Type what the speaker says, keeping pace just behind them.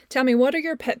Tell me, what are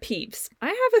your pet peeves? I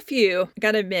have a few, I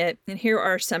gotta admit, and here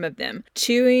are some of them.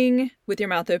 Chewing with your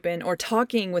mouth open or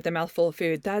talking with a mouthful of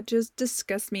food. That just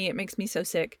disgusts me. It makes me so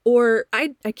sick. Or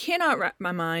I cannot wrap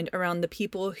my mind around the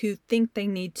people who think they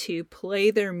need to play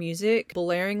their music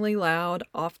blaringly loud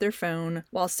off their phone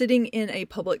while sitting in a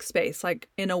public space, like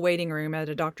in a waiting room at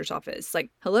a doctor's office. Like,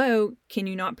 hello, can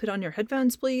you not put on your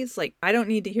headphones, please? Like, I don't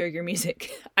need to hear your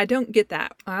music. I don't get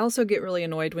that. I also get really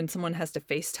annoyed when someone has to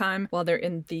FaceTime while they're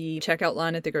in the checkout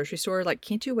line at the grocery store. Like,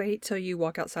 can't you wait till you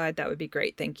walk outside? That would be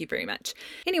great. Thank you very much.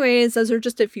 Anyways, those are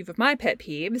just a few of my pet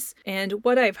peeves. And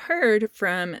what I've heard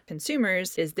from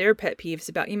consumers is their pet peeves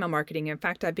about email marketing. In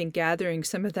fact, I've been gathering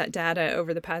some of that data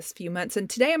over the past few months. And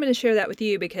today I'm going to share that with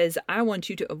you because I want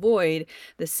you to avoid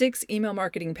the 6 email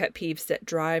marketing pet peeves that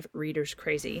drive readers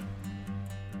crazy.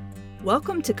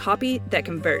 Welcome to Copy That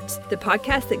Converts, the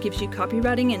podcast that gives you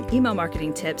copywriting and email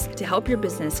marketing tips to help your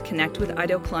business connect with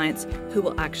ideal clients who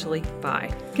will actually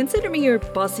buy. Consider me your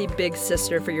bossy big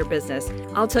sister for your business.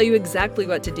 I'll tell you exactly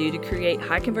what to do to create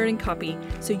high converting copy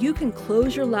so you can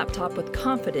close your laptop with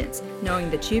confidence knowing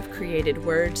that you've created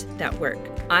words that work.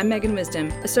 I'm Megan Wisdom,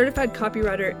 a certified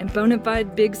copywriter and bona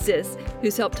fide big sis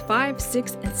who's helped 5,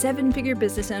 6, and 7-figure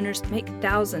business owners make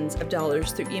thousands of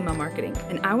dollars through email marketing,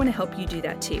 and I want to help you do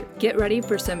that too. Get ready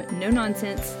for some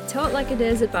no-nonsense, tell it like it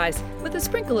is advice with a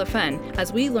sprinkle of fun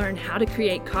as we learn how to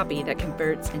create copy that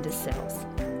converts into sales.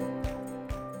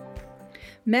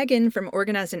 Megan from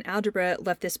Organized in Algebra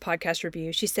left this podcast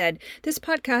review. She said, "This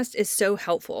podcast is so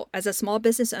helpful. As a small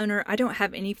business owner, I don't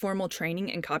have any formal training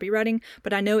in copywriting,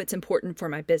 but I know it's important for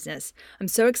my business. I'm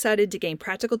so excited to gain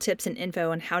practical tips and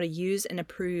info on how to use and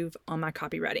improve on my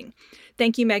copywriting."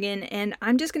 Thank you, Megan. And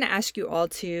I'm just going to ask you all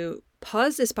to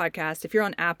pause this podcast. If you're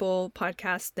on Apple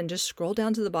Podcasts, then just scroll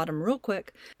down to the bottom real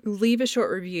quick, leave a short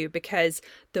review, because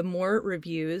the more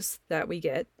reviews that we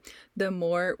get, the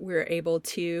more we're able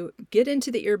to get into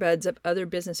the earbuds of other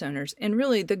business owners. And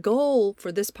really, the goal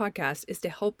for this podcast is to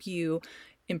help you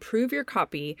improve your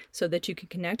copy so that you can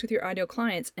connect with your ideal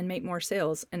clients and make more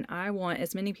sales. And I want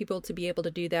as many people to be able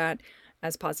to do that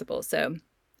as possible. So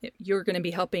you're going to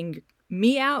be helping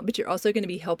me out, but you're also going to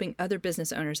be helping other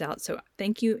business owners out. So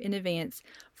thank you in advance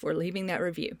for leaving that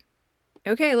review.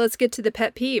 Okay, let's get to the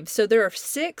pet peeves. So there are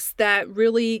 6 that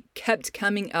really kept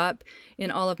coming up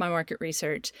in all of my market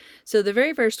research. So the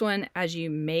very first one, as you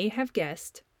may have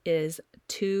guessed, is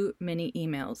too many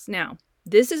emails. Now,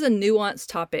 this is a nuanced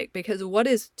topic because what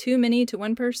is too many to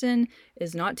one person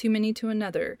is not too many to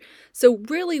another. So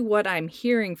really what I'm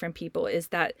hearing from people is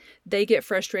that they get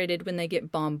frustrated when they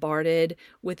get bombarded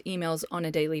with emails on a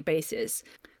daily basis.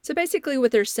 So basically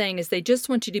what they're saying is they just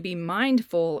want you to be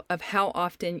mindful of how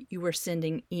often you are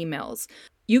sending emails.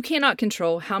 You cannot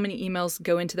control how many emails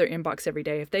go into their inbox every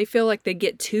day. If they feel like they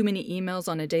get too many emails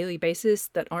on a daily basis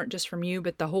that aren't just from you,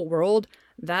 but the whole world,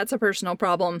 that's a personal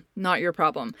problem, not your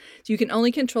problem. So you can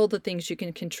only control the things you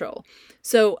can control.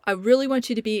 So I really want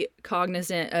you to be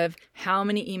cognizant of how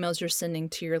many emails you're sending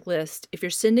to your list. If you're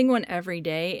sending one every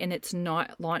day and it's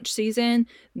not launch season,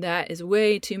 that is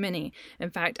way too many. In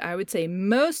fact, I would say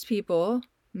most people,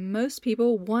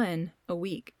 1 a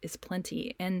week is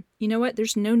plenty. And you know what?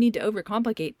 There's no need to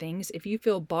overcomplicate things. If you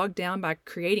feel bogged down by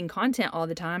creating content all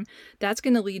the time, that's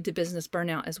going to lead to business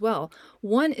burnout as well.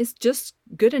 1 is just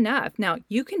good enough. Now,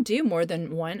 you can do more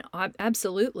than 1.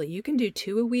 Absolutely. You can do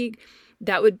 2 a week.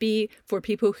 That would be for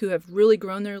people who have really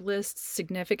grown their lists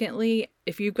significantly.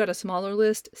 If you've got a smaller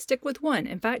list, stick with 1.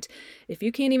 In fact, if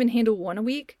you can't even handle 1 a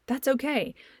week, that's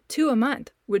okay. 2 a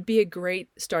month would be a great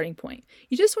starting point.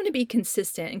 You just want to be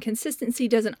consistent, and consistency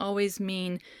doesn't always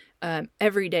mean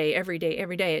every day.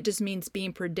 It just means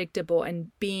being predictable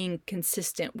and being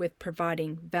consistent with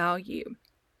providing value.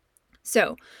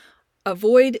 So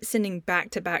avoid sending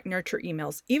back-to-back nurture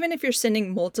emails. Even if you're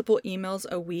sending multiple emails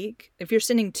a week, if you're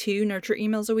sending 2 nurture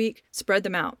emails a week, spread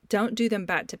them out. Don't do them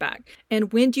back-to-back.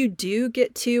 And when you do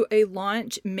get to a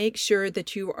launch, make sure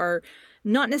that you are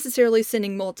not necessarily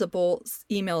sending multiple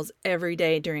emails every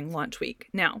day during launch week.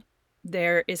 Now,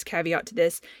 there is caveat to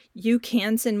this. You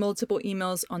can send multiple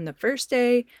emails on the first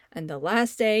day and the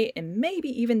last day, and maybe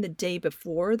even the day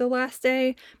before the last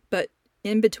day, but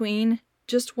in between,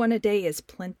 just 1 a day is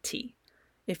plenty.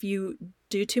 If you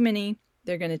do too many,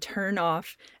 they're going to turn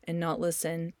off and not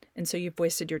listen, and so you've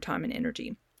wasted your time and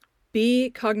energy. Be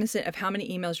cognizant of how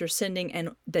many emails you're sending and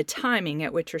the timing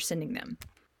at which you're sending them.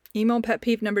 Email pet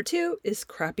peeve number 2 is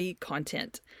crappy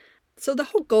content. So the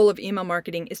whole goal of email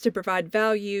marketing is to provide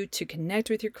value, to connect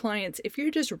with your clients. If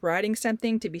you're just writing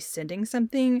something to be sending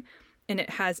something and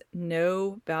it has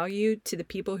no value to the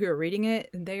people who are reading it,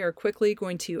 they are quickly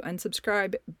going to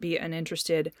unsubscribe, be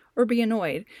uninterested, or be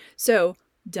annoyed. So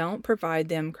Don't provide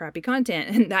them crappy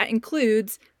content. And that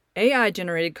includes AI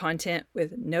generated content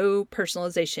with no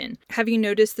personalization. Have you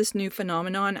noticed this new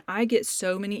phenomenon? I get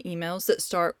so many emails that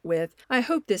start with, "I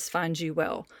hope this finds you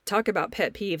well." Talk about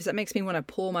pet peeves. That makes me want to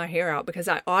pull my hair out because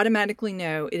I automatically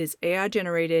know it is AI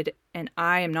generated and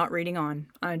I am not reading on.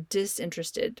 I'm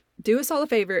disinterested. Do us all a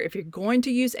favor. If you're going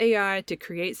to use AI to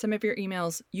create some of your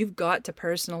emails, you've got to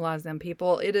personalize them,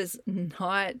 people. It is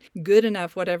not good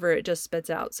enough, whatever it just spits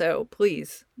out. So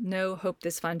please, no, hope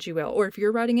this finds you well. Or if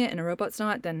you're writing it and a robot's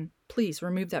not, then please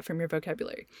remove that from your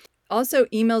vocabulary. Also,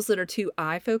 emails that are too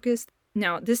I focused.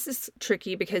 Now, this is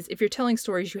tricky because if you're telling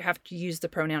stories, you have to use the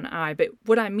pronoun I. But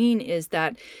what I mean is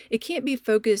that it can't be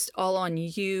focused all on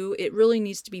you. It really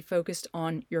needs to be focused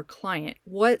on your client.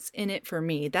 What's in it for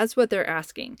me? That's what they're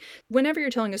asking. Whenever you're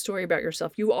telling a story about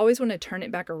yourself, you always want to turn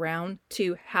it back around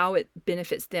to how it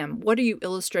benefits them. What are you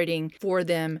illustrating for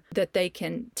them that they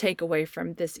can take away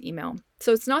from this email?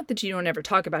 So it's not that you don't ever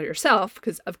talk about yourself,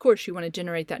 because of course you want to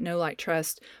generate that know, like,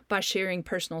 trust by sharing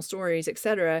personal stories,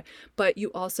 etc. But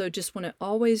you also just want to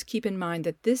always keep in mind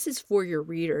that this is for your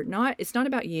reader. It's not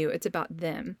about you, it's about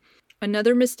them.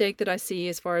 Another mistake that I see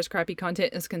as far as crappy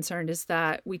content is concerned is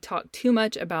that we talk too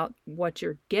much about what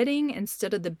you're getting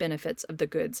instead of the benefits of the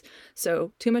goods.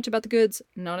 So too much about the goods,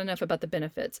 not enough about the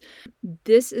benefits.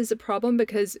 This is a problem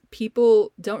because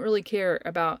people don't really care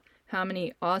about how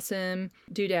many awesome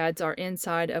doodads are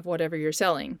inside of whatever you're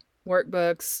selling.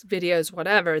 Workbooks, videos,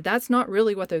 whatever. That's not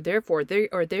really what they're there for. They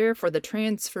are there for the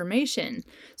transformation.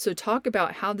 So talk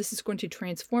about how this is going to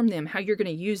transform them, how you're going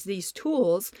to use these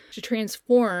tools to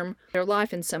transform their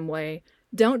life in some way.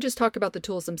 Don't just talk about the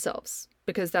tools themselves,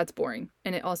 because that's boring.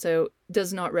 And it also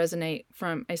does not resonate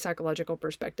from a psychological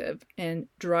perspective and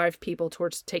drive people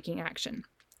towards taking action.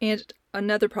 And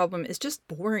another problem is just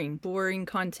boring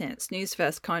content, snooze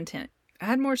fest content.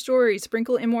 Add more stories,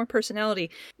 sprinkle in more personality.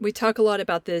 We talk a lot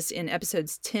about this in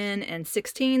episodes 10 and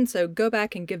 16, so go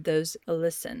back and give those a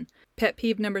listen. Pet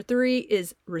peeve number 3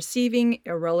 is receiving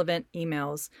irrelevant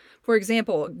emails. For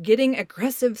example, getting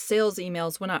aggressive sales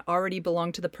emails when I already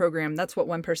belong to the program. That's what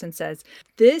one person says.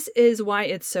 This is why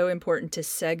it's so important to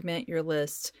segment your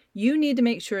lists. You need to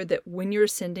make sure that when you're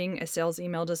sending a sales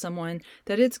email to someone,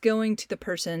 that it's going to the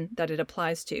person that it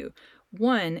applies to.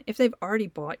 One, if they've already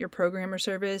bought your program or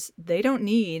service, they don't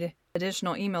need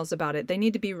additional emails about it. They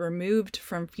need to be removed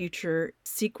from future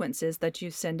sequences that you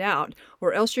send out,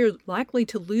 or else you're likely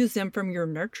to lose them from your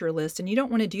nurture list. And you don't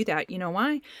want to do that. You know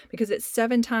why? Because it's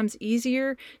 7 times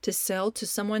easier to sell to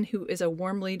someone who is a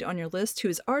warm lead on your list, who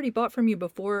has already bought from you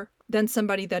before, than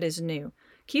somebody that is new.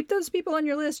 Keep those people on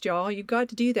your list, y'all. You've got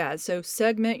to do that. So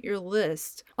segment your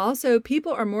list. Also,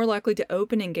 people are more likely to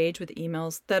open and engage with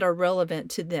emails that are relevant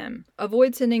to them.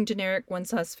 Avoid sending generic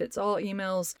one-size-fits-all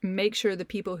emails. Make sure the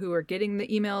people who are getting the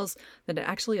emails, that it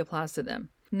actually applies to them.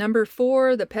 Number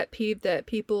 4, the pet peeve that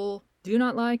people do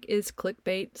not like is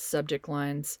clickbait subject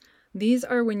lines. These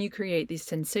are when you create these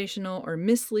sensational or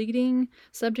misleading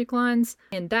subject lines,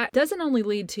 and that doesn't only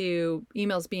lead to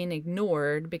emails being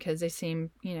ignored because they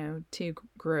seem, too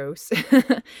gross,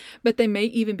 but they may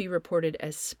even be reported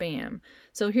as spam.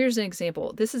 So here's an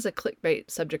example. This is a clickbait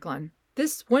subject line.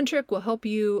 This one trick will help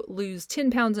you lose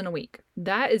 10 pounds in a week.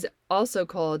 That is also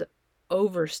called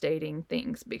overstating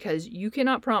things, because you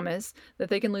cannot promise that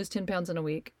they can lose 10 pounds in a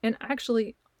week. And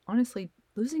actually, honestly,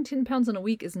 losing 10 pounds in a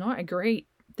week is not a great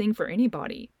thing for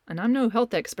anybody. And I'm no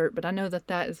health expert, but I know that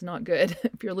that is not good.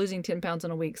 If you're losing 10 pounds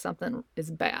in a week, something is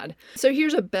bad. So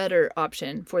here's a better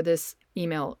option for this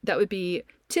email. That would be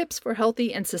tips for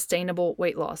healthy and sustainable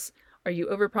weight loss. Are you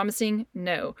overpromising?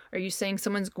 No. Are you saying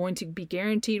someone's going to be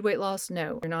guaranteed weight loss?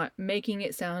 No. You're not making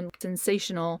it sound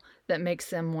sensational that makes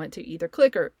them want to either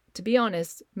click, or, to be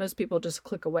honest, most people just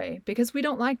click away because we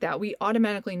don't like that. We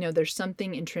automatically know there's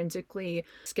something intrinsically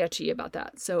sketchy about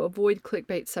that. So avoid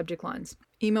clickbait subject lines.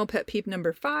 Email pet peeve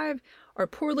number 5 are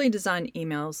poorly designed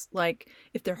emails. Like,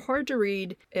 if they're hard to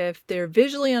read, if they're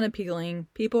visually unappealing,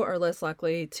 people are less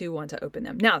likely to want to open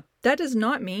them. Now, that does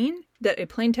not mean that a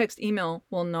plain text email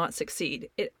will not succeed.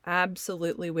 It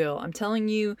absolutely will. I'm telling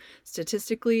you,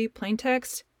 statistically, plain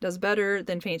text does better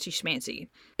than fancy schmancy.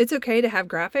 It's okay to have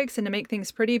graphics and to make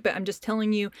things pretty, but I'm just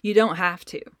telling you, you don't have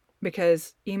to,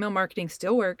 because email marketing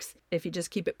still works if you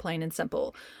just keep it plain and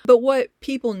simple. But what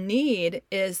people need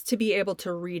is to be able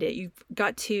to read it. You've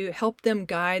got to help them,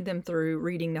 guide them through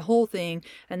reading the whole thing.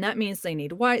 And that means they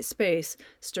need white space,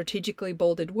 strategically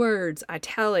bolded words,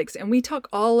 italics. And we talk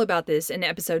all about this in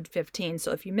episode 15.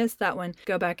 So if you missed that one,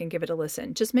 go back and give it a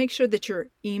listen. Just make sure that your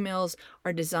emails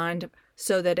are designed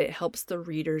so that it helps the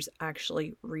readers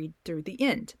actually read through the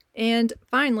end. And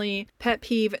finally, pet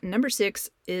peeve number 6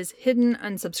 is hidden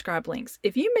unsubscribe links.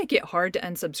 If you make it hard to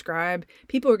unsubscribe,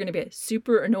 people are going to get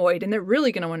super annoyed and they're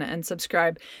really going to want to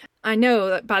unsubscribe. I know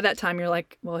that by that time you're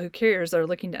like, well, who cares? They're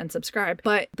looking to unsubscribe.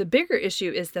 But the bigger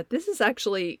issue is that this is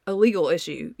actually a legal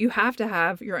issue. You have to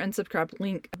have your unsubscribe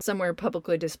link somewhere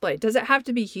publicly displayed. Does it have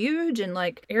to be huge and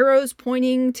like arrows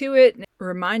pointing to it,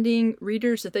 reminding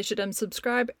readers that they should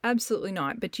unsubscribe? Absolutely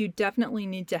not. But you definitely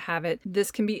need to have it. This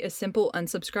can be a simple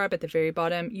unsubscribe at the very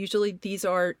bottom. Usually these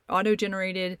are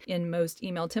auto-generated in most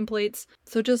email templates.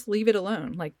 So just leave it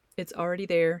alone. Like, it's already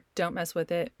there. Don't mess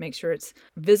with it. Make sure it's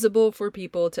visible for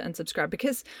people to unsubscribe,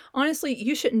 because honestly,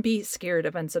 you shouldn't be scared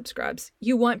of unsubscribes.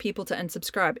 You want people to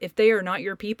unsubscribe. If they are not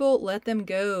your people, let them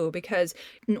go, because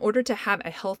in order to have a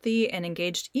healthy and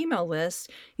engaged email list,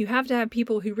 you have to have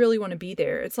people who really want to be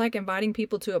there. It's like inviting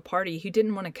people to a party who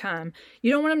didn't want to come.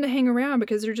 You don't want them to hang around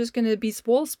because they're just going to be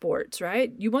spoil sports,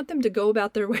 right? You want them to go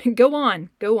about their way. Go on.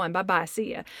 Bye-bye.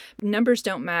 See ya. Numbers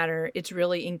don't matter. It's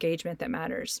really engagement that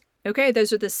matters. Okay,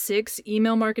 those are the 6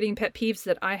 email marketing pet peeves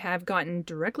that I have gotten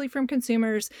directly from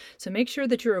consumers. So make sure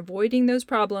that you're avoiding those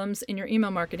problems in your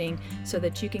email marketing so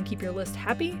that you can keep your list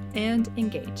happy and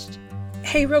engaged.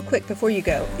 Hey, real quick before you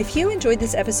go, if you enjoyed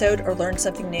this episode or learned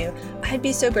something new, I'd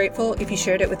be so grateful if you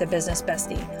shared it with a business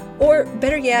bestie. Or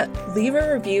better yet, leave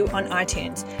a review on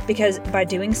iTunes, because by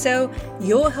doing so,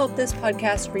 you'll help this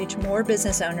podcast reach more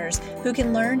business owners who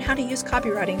can learn how to use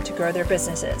copywriting to grow their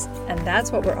businesses. And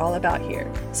that's what we're all about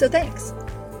here. So thanks.